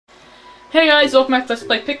Hey guys, welcome back to Let's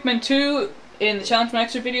Play Pikmin 2 in the Challenge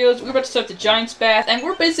Master videos. We're about to start the Giant's Bath, and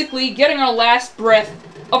we're basically getting our last breath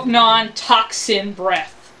of non-toxin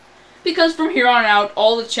breath. Because from here on out,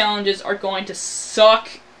 all the challenges are going to suck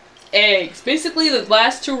eggs. Basically, the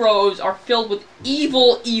last two rows are filled with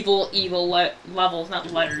evil levels,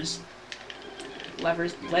 not letters.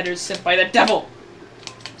 Letters sent by the devil.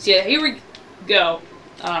 So yeah, here we go.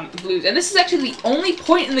 Blues. And this is actually the only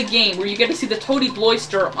point in the game where you get to see the Toady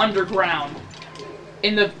Bloister underground.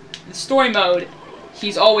 In the story mode,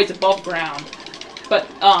 he's always above ground. But,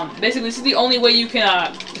 basically this is the only way you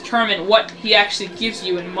can, determine what he actually gives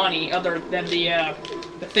you in money, other than the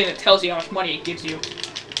thing that tells you how much money it gives you.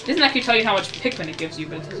 It doesn't actually tell you how much Pikmin it gives you,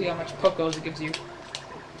 but it tells you how much Pokos it gives you.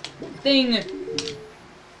 Thing.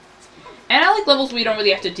 And I like levels where you don't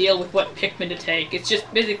really have to deal with what Pikmin to take. It's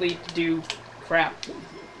just basically to do crap.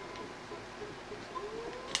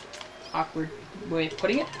 Awkward way of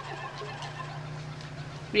putting it.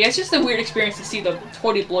 But yeah, it's just a weird experience to see the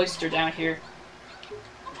Toady Bloister down here.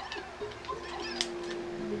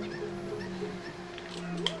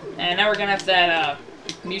 And now we're gonna have that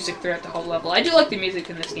music throughout the whole level. I do like the music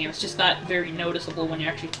in this game, it's just not very noticeable when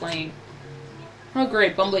you're actually playing. Oh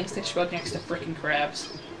great, bumbling stitch bug next to frickin'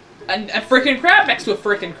 crabs. A frickin' crab next to a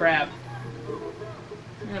frickin' crab!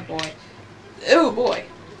 Oh boy. Oh boy.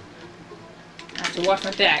 I have to watch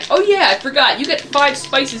my back. Oh yeah, I forgot. You get 5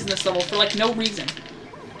 spices in this level for like no reason.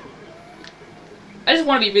 I just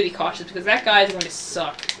want to be really cautious because that guy is going to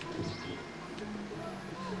suck.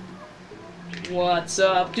 What's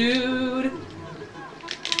up, dude?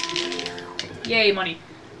 Yay, money.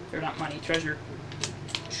 Or not money, treasure.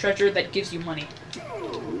 Treasure that gives you money.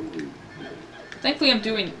 Thankfully I'm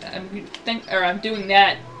doing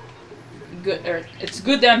that. Good, or it's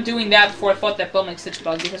good that I'm doing that before I fought that bumbling stitch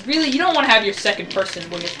bug, because really you don't want to have your second person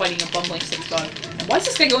when you're fighting a bumbling stitch bug. And why is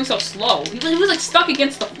this guy going so slow? He was like stuck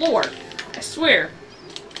against the floor. I swear.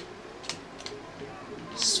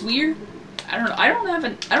 Swear? I don't know.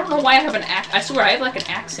 I don't know why I have an accent. I swear I have like an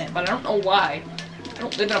accent, but I don't know why. I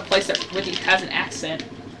don't live in a place that really has an accent.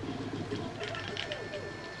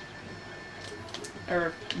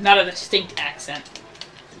 Or not a distinct accent.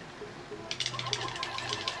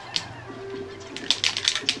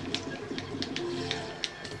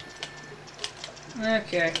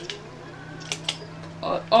 Okay.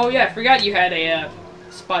 Oh yeah, I forgot you had a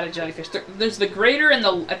spotted jellyfish. There's the greater and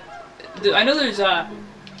the. I know there's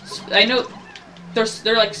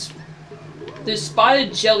they're like there's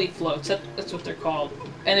spotted jelly floats. That's what they're called.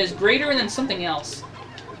 And there's greater and then something else.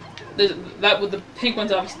 There's that with the pink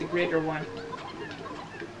one's obviously the greater one.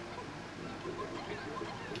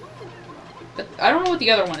 But I don't know what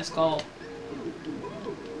the other one is called.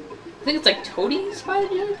 I think it's like Toady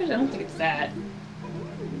spotted jellyfish. I don't think it's that.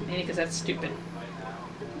 Maybe because that's stupid.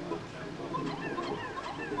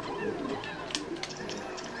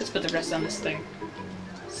 Let's put the rest on this thing.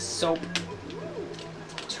 Soap.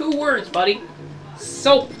 2 words, buddy.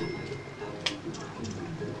 Soap.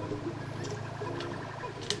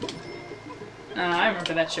 I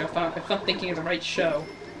remember that show, if I'm thinking of the right show.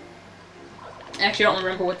 Actually, I don't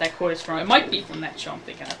remember what that quote is from. It might be from that show I'm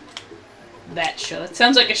thinking of. That show. That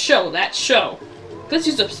sounds like a show. That show. Let's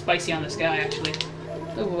use a spicy on this guy, actually.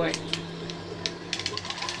 Oh boy.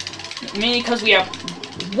 Mainly because we have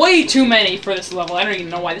way too many for this level. I don't even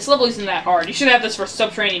know why. This level isn't that hard. You should have this for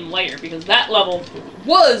Subterranean Layer, because that level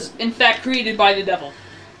was, in fact, created by the devil.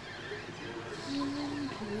 1,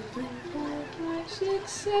 2, 3, 4, 5,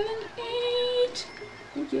 6, 7, 8.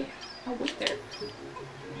 Oh yeah. I'll wait there.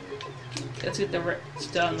 Let's get the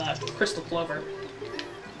crystal clover.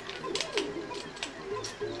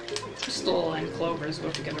 Crystal and clovers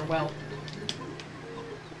go together well.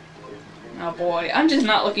 Oh boy, I'm just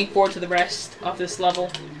not looking forward to the rest of this level,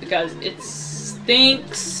 because it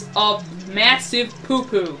stinks of massive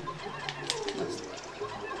poo-poo.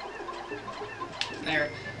 There.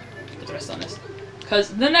 Put the rest on this. Because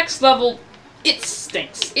the next level, it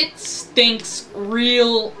stinks. It stinks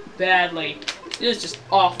real badly. It is just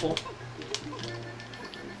awful.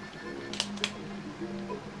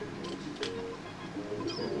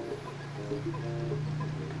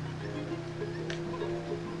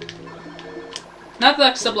 Not the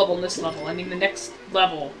next sub-level in this level, I mean the next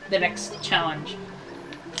level, the next challenge.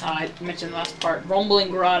 I mentioned the last part,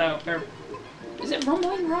 Rumbling Grotto, or... Is it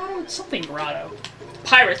Rumbling Grotto? It's something Grotto.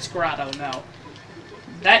 Pirate's Grotto, no.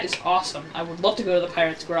 That is awesome. I would love to go to the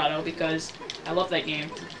Pirate's Grotto, because I love that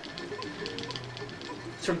game.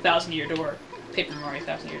 It's from Thousand Year Door. Paper Mario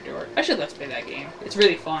Thousand Year Door. I should let's play that game. It's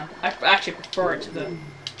really fun. I actually prefer it to the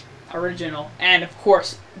original. And, of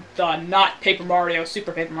course, the not Paper Mario,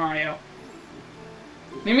 Super Paper Mario.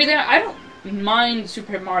 Maybe I don't mind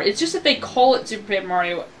Super Paper Mario. It's just that they call it Super Paper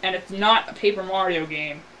Mario, and it's not a Paper Mario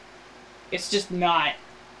game. It's just not.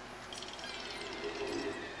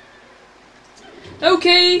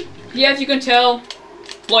 Okay, yeah, as you can tell,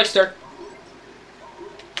 Bloister.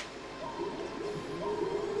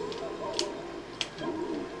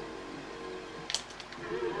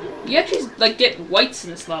 You actually, like, get whites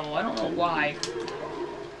in this level. I don't know why.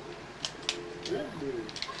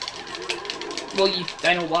 Well,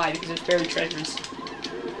 I know why, because there's buried treasures.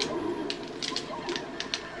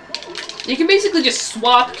 You can basically just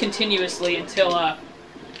swap continuously until,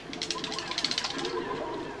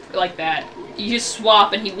 like that. You just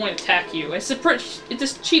swap and he won't attack you. It's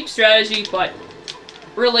a cheap strategy, but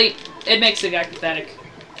really, it makes the guy pathetic.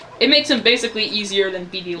 It makes him basically easier than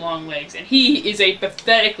BD Longlegs, and he is a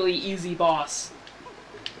pathetically easy boss.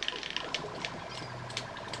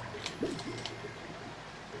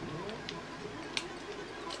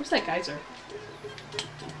 Where's that geyser?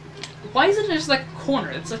 Why is it just like a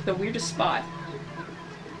corner? It's like the weirdest spot.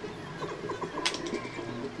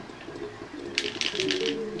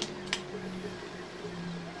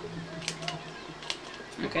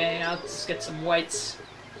 Okay, now let's get some whites.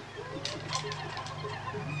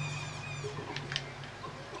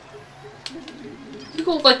 It'd be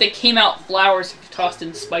cool if, like, they came out flowers if you tossed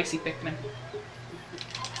in spicy Pikmin.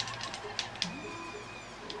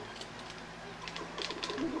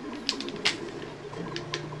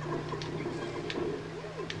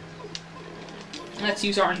 Let's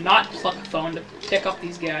use our not pluck phone to pick up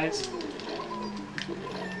these guys.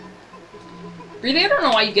 Really, I don't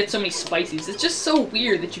know why you get so many spices. It's just so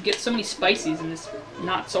weird that you get so many spices in this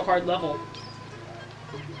not so hard level.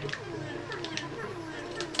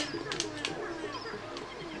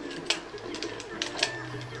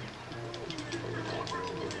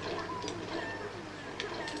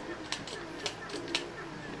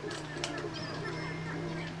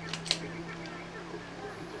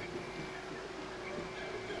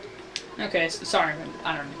 Okay, so, sorry,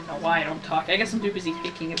 I don't even know why I don't talk. I guess I'm too busy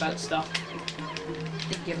thinking about stuff.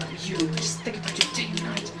 Thinking about you. Just think about you day and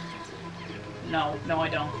night. No, I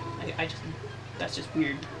don't. I just... That's just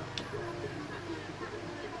weird.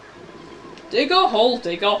 Dig a hole,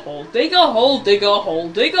 dig a hole, dig a hole, dig a hole,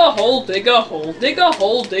 dig a hole, dig a hole, dig a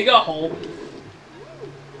hole, dig a hole.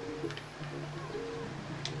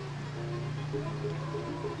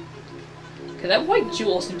 Okay, that white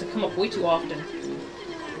jewel seems to come up way too often.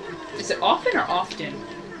 Is it often or often?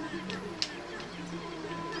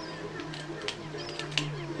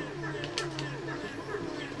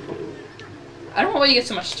 I don't know why you get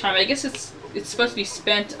so much time. I guess it's supposed to be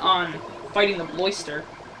spent on fighting the Bloister.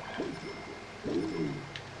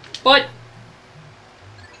 But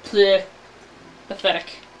bleh,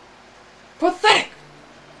 pathetic. Pathetic!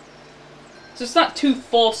 So it's not two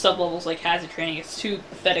full sublevels like Hazard Training, it's two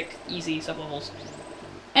pathetic, easy sublevels.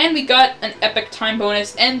 And we got an epic time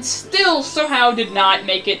bonus, and still somehow did not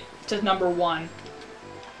make it to #1.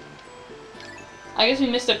 I guess we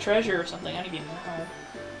missed a treasure or something, I don't even know.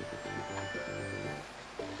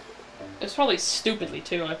 It was probably stupidly,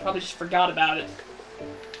 too. I probably just forgot about it.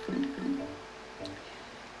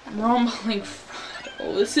 Rumbling Front.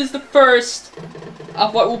 Oh, this is the first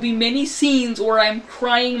of what will be many scenes where I'm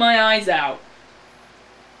crying my eyes out.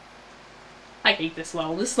 I hate this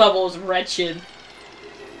level. This level is wretched.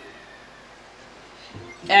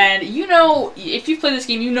 And you know, if you play this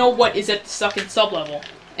game, you know what is at the second sub-level.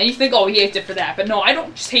 And you think, oh, he hates it for that. But no, I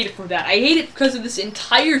don't just hate it for that. I hate it because of this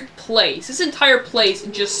entire place. This entire place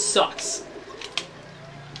just sucks.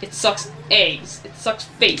 It sucks eggs. It sucks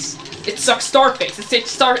face. It sucks star face. It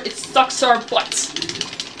sucks our butts.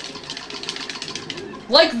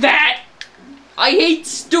 Like that! I hate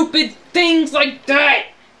stupid things like that!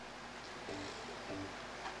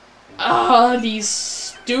 Ah, these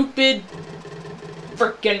stupid...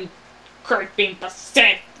 frickin' creeping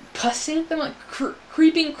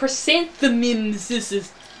creeping chrysanthemums. This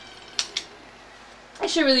is... I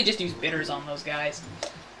should really just use bitters on those guys.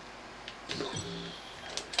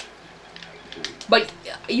 But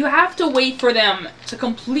you have to wait for them to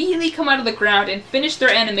completely come out of the ground and finish their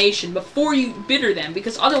animation before you bitter them,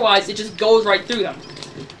 because otherwise it just goes right through them.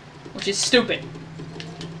 Which is stupid.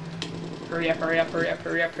 Hurry up, hurry up, hurry up,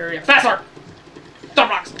 hurry up, hurry up. Faster! Stop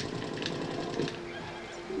blocks!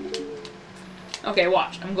 Okay,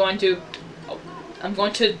 watch. I'm going to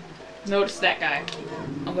notice that guy.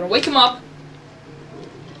 I'm gonna wake him up.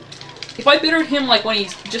 If I bittered him like when he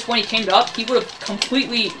came up, he would have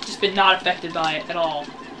completely just been not affected by it at all.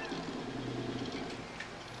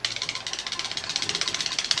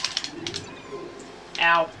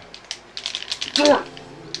 Ow.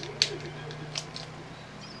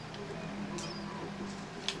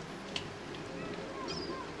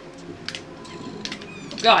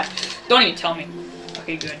 God. Don't even tell me.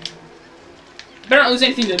 Okay, good. Better not lose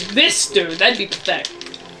anything to this dude. That'd be pathetic.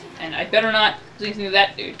 And I better not lose anything to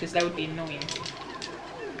that dude, because that would be annoying.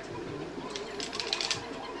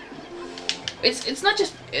 It's not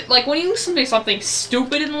just... like, when you lose something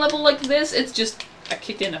stupid in a level like this, it's just a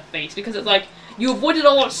kick in the face. Because it's like, you avoided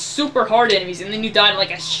all those super hard enemies, and then you died in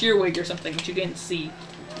like a shearwig or something, which you didn't see.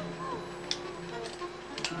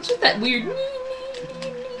 It's just that weird...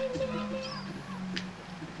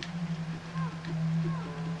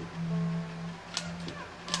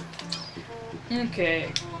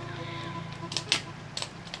 Okay.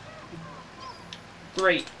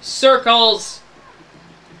 Great. Circles!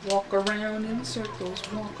 Walk around in circles,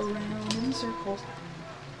 walk around in circles.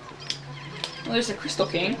 Well, there's the Crystal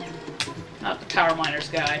King. Not the Power Miners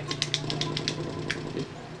guy.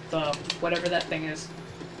 The... whatever that thing is.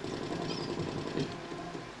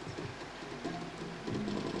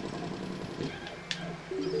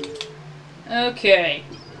 Okay.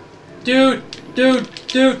 Dude! Dude!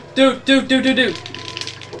 Dude! Dude! Dude! Dude! Dude! Dude!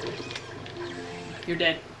 You're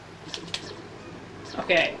dead.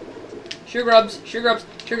 Okay. Sugar grubs! Sugar grubs!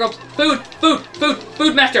 Sugar grubs! Food! Food! Food!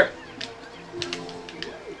 Food master!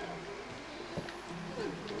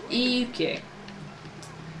 Okay.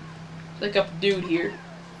 Like a dude here.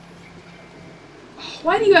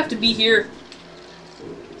 Why do you have to be here?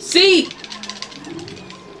 See?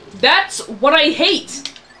 That's what I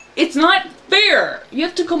hate! It's not fair! You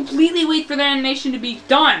have to completely wait for the animation to be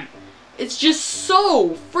done. It's just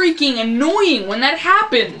so freaking annoying when that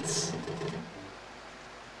happens.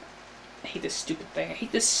 I hate this stupid thing. I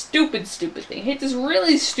hate this stupid thing. I hate this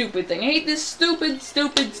really stupid thing. I hate this stupid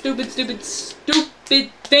thing.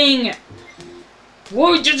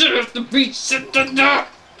 Why does it have to be such a...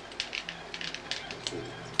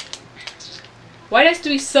 Why does it have to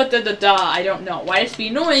be such a I don't know. Why it has to be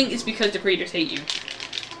annoying is because the creators hate you.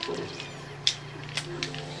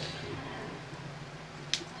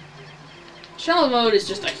 Challenge mode is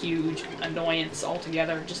just a huge annoyance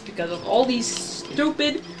altogether, just because of all these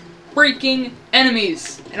stupid freaking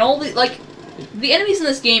enemies. And all the, like, the enemies in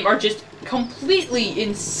this game are just completely,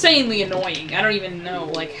 insanely annoying. I don't even know,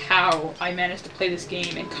 like, how I managed to play this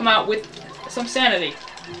game and come out with some sanity.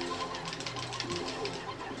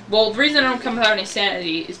 Well, the reason I don't come out with any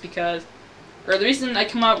sanity is because, or the reason I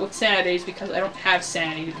come out with sanity is because I don't have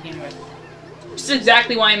sanity to begin with. Which is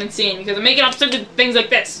exactly why I'm insane, because I'm making up stupid things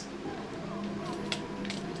like this.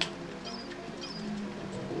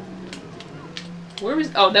 Where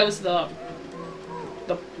was... oh, that was the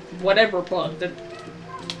whatever bug.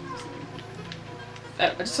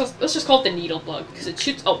 Let's just call it the needle bug, because it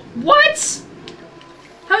shoots... oh, what?!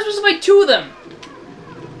 How am I supposed to fight two of them?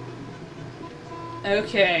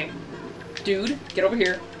 Okay. Dude, get over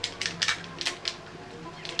here.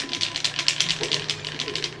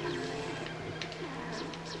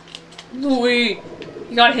 Louie!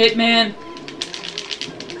 You got hit, man!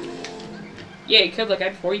 Yeah, you killed that guy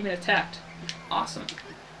before he even attacked. Awesome.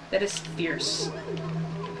 That is fierce.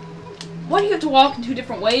 Why do you have to walk in two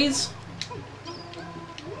different ways?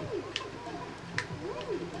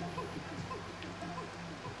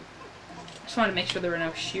 I just wanted to make sure there were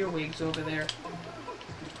no shearwigs over there.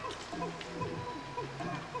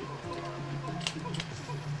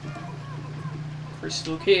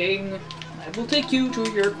 Crystal King, I will take you to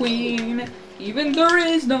your queen. Even there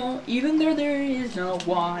is no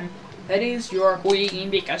one that is your queen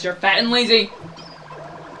because you're fat and lazy.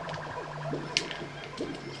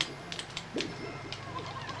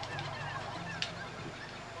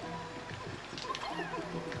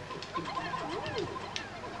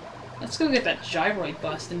 Let's go get that gyroid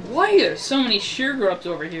bust. And why are there so many shear grubs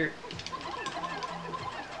over here?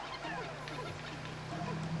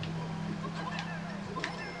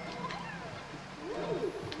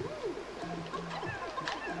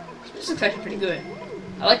 This looks actually pretty good.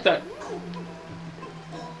 I like that.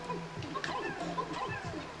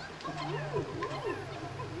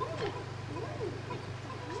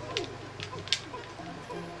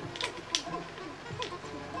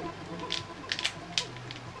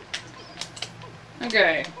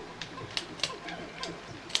 Okay.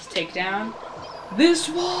 Let's take down this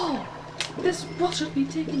wall. This wall should be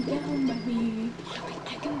taken down by me. Should be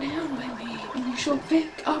taken down by me. And you should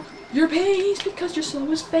pick up your pace because you're slow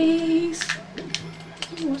as face.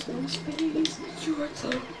 You are slow as face. You are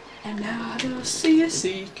slow and not a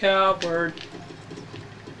CSC coward.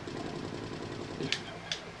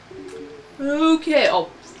 Okay. Oh,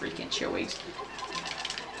 freaking shearwigs.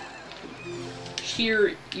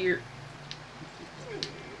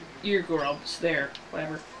 Ear grubs. There.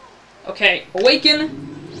 Whatever. Okay.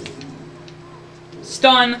 Awaken.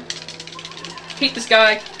 Stun. hate this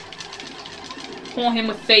guy. Pull him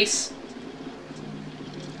with face.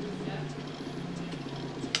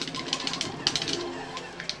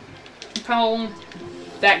 Pull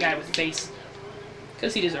that guy with face.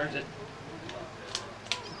 Because he deserves it.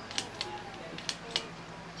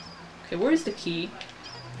 Okay, where's the key?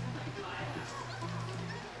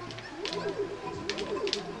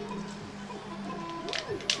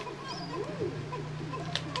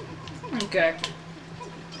 Okay.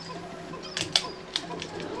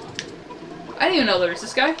 I didn't even know there was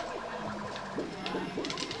this guy.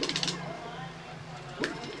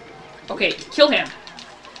 Okay, kill him.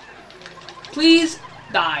 Please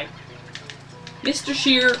die. Mr.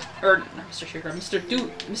 Shear, or not Mr. Shear,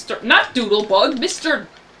 not Doodlebug, Mr.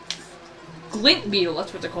 Glint Beetle,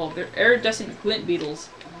 that's what they're called. They're iridescent glint beetles.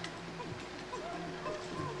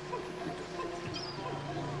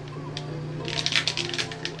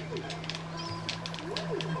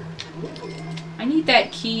 I need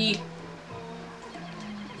that key.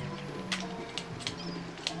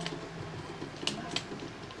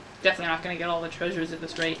 Definitely not gonna get all the treasures at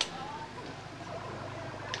this rate.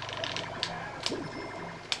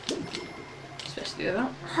 Especially the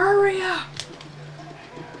other. Hurry up!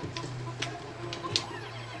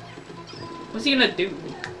 What's he gonna do?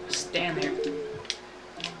 Stand there.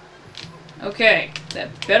 Okay,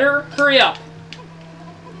 that better hurry up.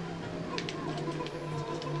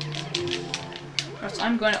 Or else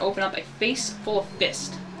I'm going to open up a face full of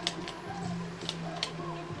fist.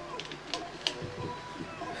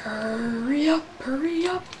 Hurry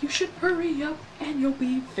up, you should hurry up, and you'll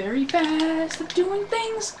be very fast at doing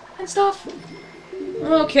things and stuff.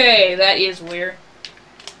 Okay, that is where.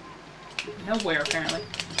 Nowhere, apparently.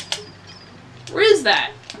 Where is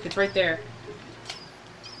that? Okay, it's right there.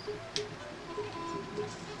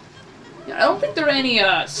 Yeah, I don't think there are any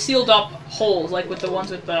sealed up holes, like with the ones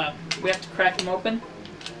with the... we have to crack them open.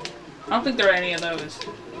 I don't think there are any of those.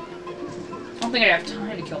 I don't think I have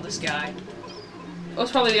time to kill this guy. That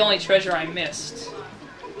was probably the only treasure I missed.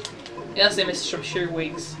 Yes, I missed some sheer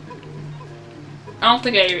wigs. I don't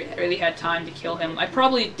think I really had time to kill him. I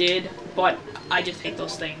probably did, but I just hate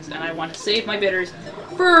those things, and I want to save my bitters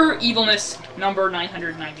for evilness number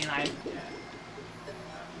 999.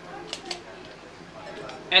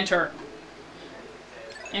 Enter.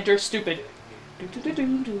 Enter stupid.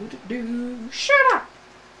 Shut up!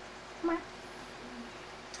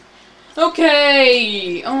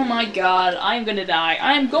 Okay! Oh my god, I'm gonna die.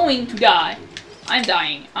 I'm going to die. I'm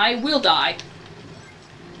dying. I will die.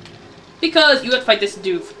 Because you have to fight this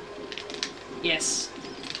doof. Yes.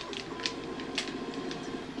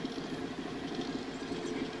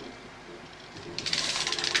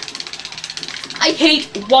 I hate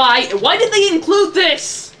why. Why did they include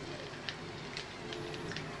this?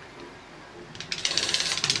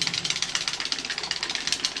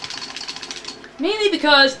 Mainly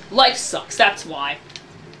because life sucks, that's why.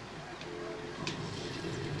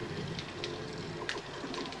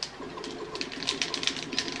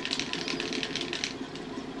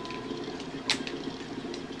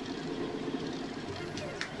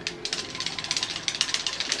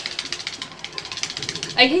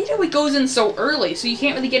 I hate how he goes in so early, so you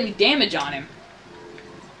can't really get any damage on him.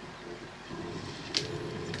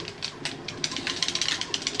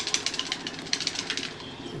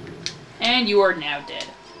 And you are now dead.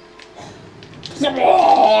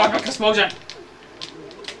 Oh, epic explosion!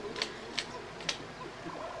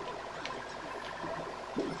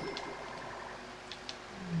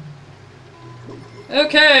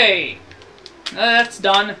 Okay! That's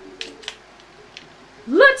done.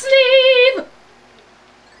 Let's leave!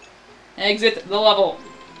 Exit the level.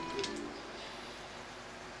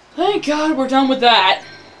 Thank God we're done with that.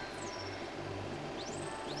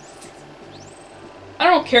 I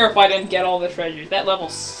don't care if I didn't get all the treasures. That level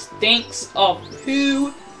stinks of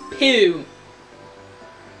poo-poo.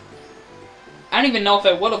 I don't even know if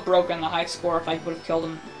I would have broken the high score if I would have killed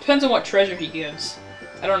him. Depends on what treasure he gives.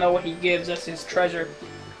 I don't know what he gives, that's his treasure.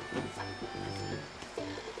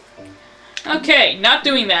 Okay, not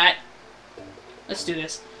doing that. Let's do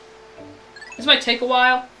this. This might take a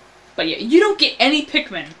while, but yeah, you don't get any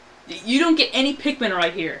Pikmin. You don't get any Pikmin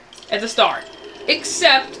right here at the start.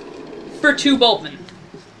 Except for 2 Bulbmin.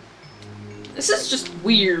 This is just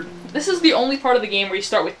weird. This is the only part of the game where you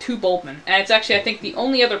start with 2 Bulbmin. And it's actually, I think, the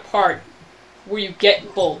only other part where you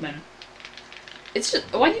get Bulbmin. It's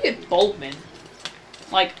just, why do you get Bulbmin?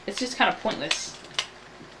 Like, it's just kind of pointless.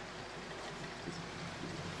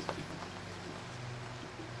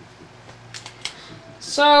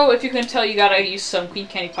 So, if you can tell, you gotta use some Queen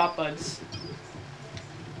Candy Pop Buds.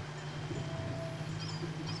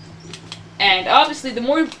 And obviously, the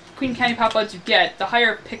more Queen Candy Pop Buds you get, the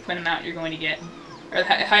higher Pikmin amount you're going to get. Or the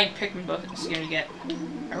higher Pikmin bonus you're going to get.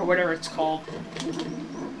 Or whatever it's called.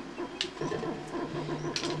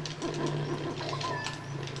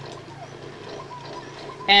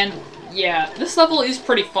 And, yeah, this level is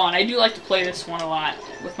pretty fun. I do like to play this one a lot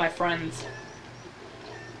with my friends.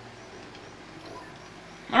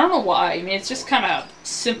 I don't know why. I mean, it's just kind of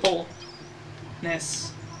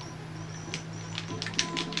simpleness.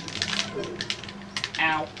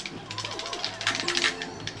 Ow.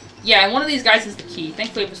 Yeah, and one of these guys is the key.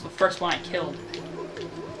 Thankfully, it was the first one I killed.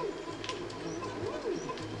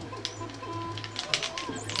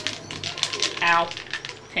 Ow.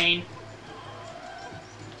 Pain.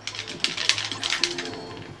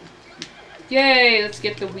 Yay, let's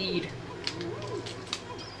get the weed.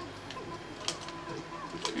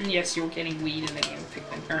 And yes, you're getting weed in the game of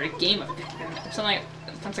Pikmin. Or a game of Pikmin. It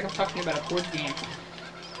sounds like I'm talking about a board game.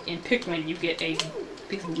 In Pikmin, you get a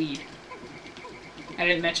piece of weed. I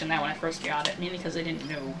didn't mention that when I first got it, mainly because I didn't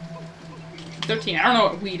know. 13, I don't know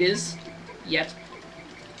what weed is, yet.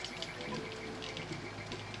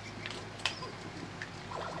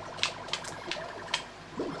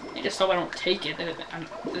 I just hope I don't take it. I'm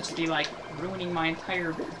just be like ruining my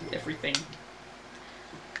entire everything.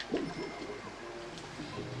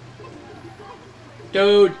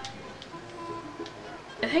 Dude!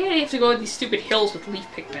 I think I have to go to these stupid hills with leaf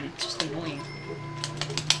Pikmin. It's just annoying.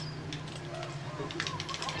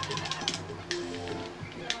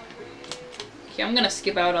 Okay, I'm gonna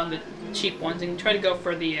skip out on the cheap ones and try to go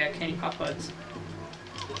for the Candy Pop Buds.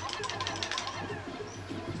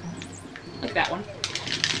 Like that one.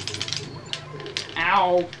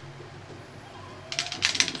 Ow!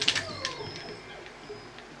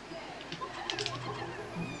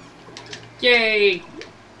 Yay!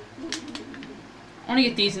 I want to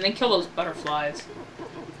get these and then kill those butterflies.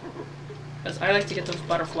 Because I like to get those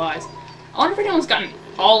butterflies. I wonder if anyone's gotten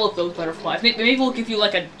all of those butterflies. Maybe we'll give you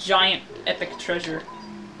like a giant epic treasure.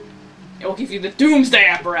 It will give you the doomsday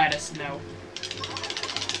apparatus. No.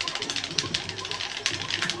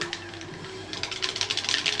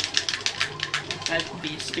 That'd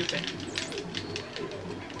be stupid.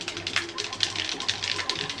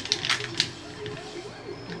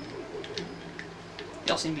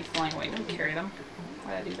 They all seem to be flying away. Don't carry them.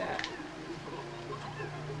 Why'd I do that?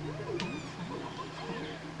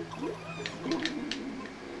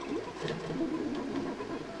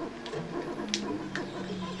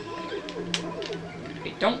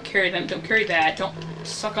 Okay, don't carry them. Don't carry that. Don't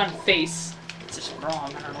suck on face. It's just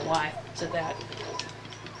wrong. I don't know why I said that.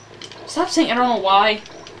 Stop saying I don't know why.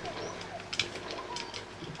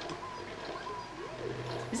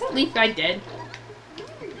 Is that leaf guy dead?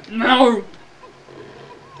 No!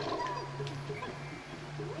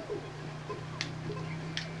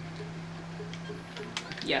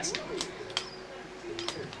 Yes.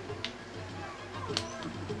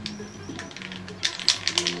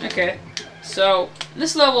 Okay, so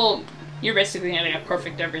this level, you're basically getting a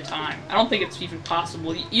perfect every time. I don't think it's even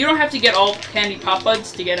possible. You don't have to get all Candy Pop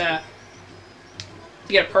Buds to get a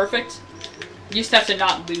perfect. You just have to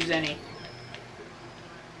not lose any.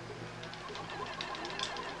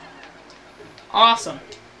 Awesome.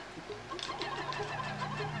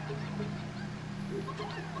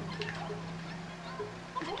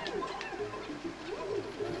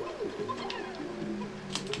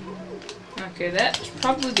 Okay, that's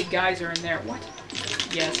probably the geyser in there. What?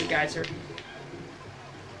 Yeah, it's a geyser.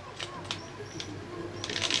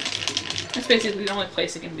 That's basically the only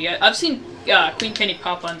place it can be. I've seen Queen Candy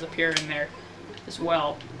Pop Buds appear in there as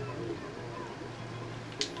well.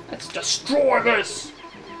 Let's destroy this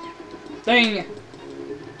thing!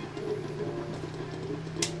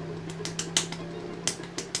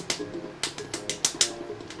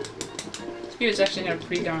 This video is actually not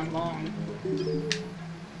pretty darn long.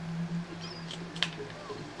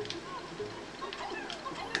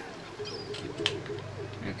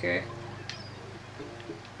 Okay.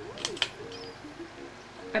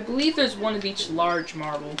 I believe there's one of each large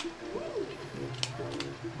marble.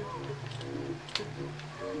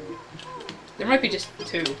 There might be just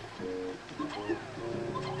two.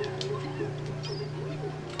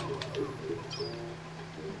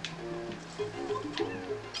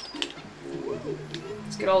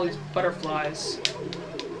 Let's get all these butterflies.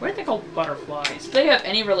 Why are they called butterflies? Do they have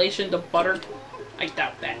any relation to butter? I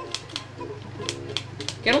doubt that.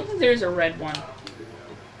 Okay, I don't think there's a red one.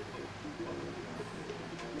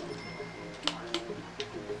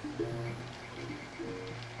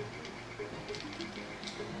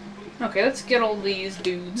 Okay, let's get all these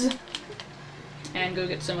dudes. And go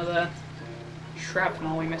get some of the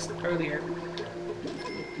shrapnel we missed earlier.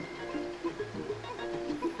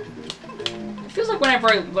 It feels like whenever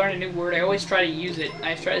I learn a new word, I always try to use it.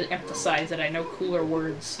 I try to emphasize that I know cooler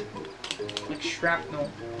words. Like shrapnel.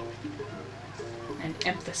 And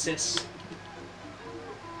emphasis.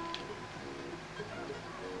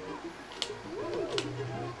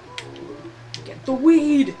 Get the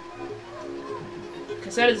weed!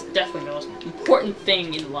 Because that is definitely the most important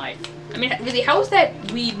thing in life. I mean, really, how is that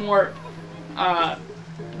weed more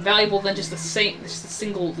valuable than just a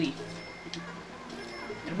single leaf?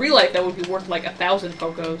 In real life, that would be worth like 1,000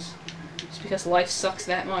 Pokos. Just because life sucks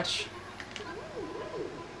that much.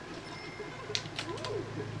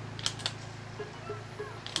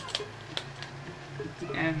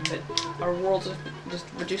 And that our worlds have just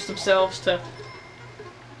reduced themselves to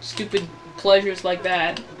stupid pleasures like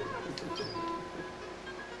that.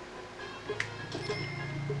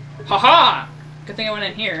 Haha! Good thing I went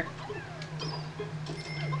in here.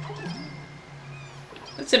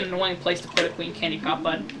 That's an annoying place to put a Queen Candy Pop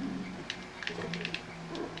button.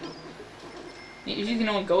 Usually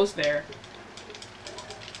no one goes there.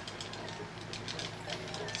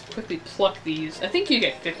 Let's quickly pluck these. I think you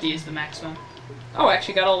get 50 is the maximum. Oh, I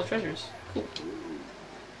actually got all the treasures. Cool.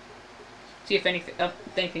 See if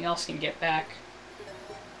anything else can get back.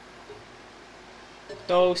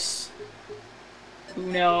 Dos.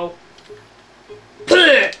 Uno.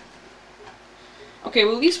 Okay,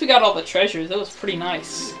 well at least we got all the treasures. That was pretty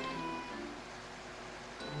nice.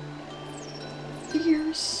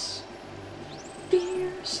 Fierce.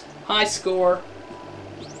 Fierce. High score.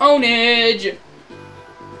 Ownage!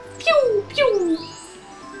 Pew! Pew!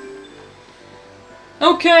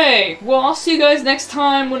 Okay, well I'll see you guys next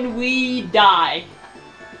time when we die.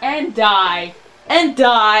 And die. And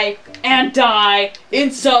die. And die.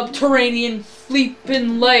 In subterranean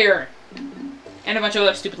Fleepin' Lair. And a bunch of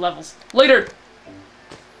other stupid levels. Later!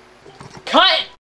 Cut!